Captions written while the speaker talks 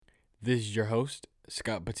This is your host,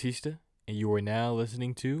 Scott Batista, and you are now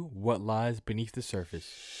listening to What Lies Beneath the Surface.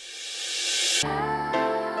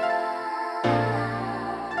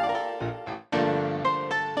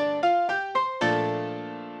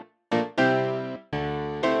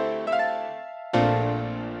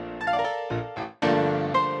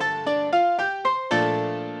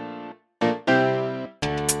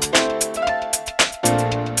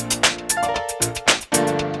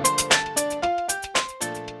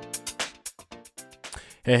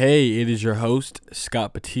 Hey, it is your host,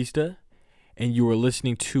 Scott Batista, and you are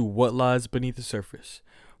listening to What Lies Beneath the Surface.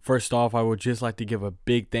 First off, I would just like to give a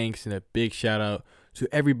big thanks and a big shout out to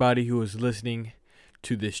everybody who is listening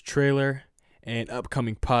to this trailer and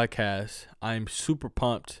upcoming podcast. I'm super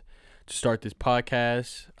pumped to start this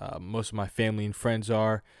podcast. Most of my family and friends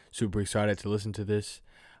are super excited to listen to this.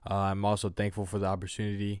 I'm also thankful for the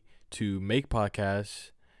opportunity to make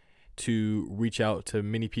podcasts, to reach out to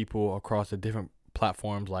many people across the different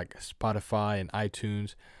platforms like Spotify and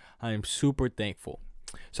iTunes. I am super thankful.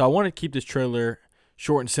 So I want to keep this trailer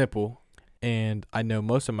short and simple, and I know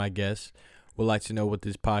most of my guests would like to know what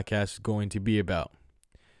this podcast is going to be about.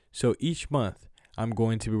 So each month, I'm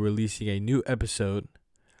going to be releasing a new episode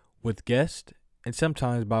with guests and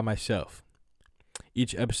sometimes by myself.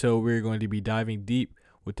 Each episode, we're going to be diving deep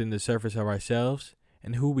within the surface of ourselves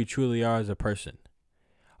and who we truly are as a person.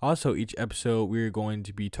 Also, each episode, we're going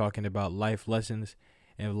to be talking about life lessons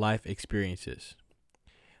and life experiences.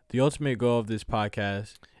 The ultimate goal of this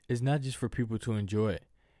podcast is not just for people to enjoy it,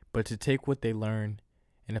 but to take what they learn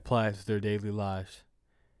and apply it to their daily lives.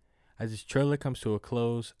 As this trailer comes to a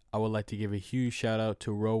close, I would like to give a huge shout out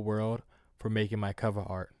to Ro World for making my cover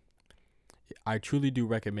art. I truly do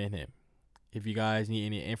recommend him. If you guys need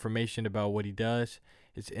any information about what he does,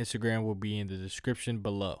 his Instagram will be in the description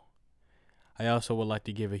below. I also would like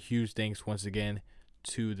to give a huge thanks once again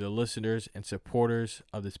to the listeners and supporters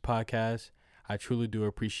of this podcast. I truly do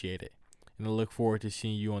appreciate it. And I look forward to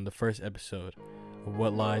seeing you on the first episode of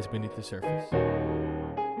What Lies Beneath the Surface.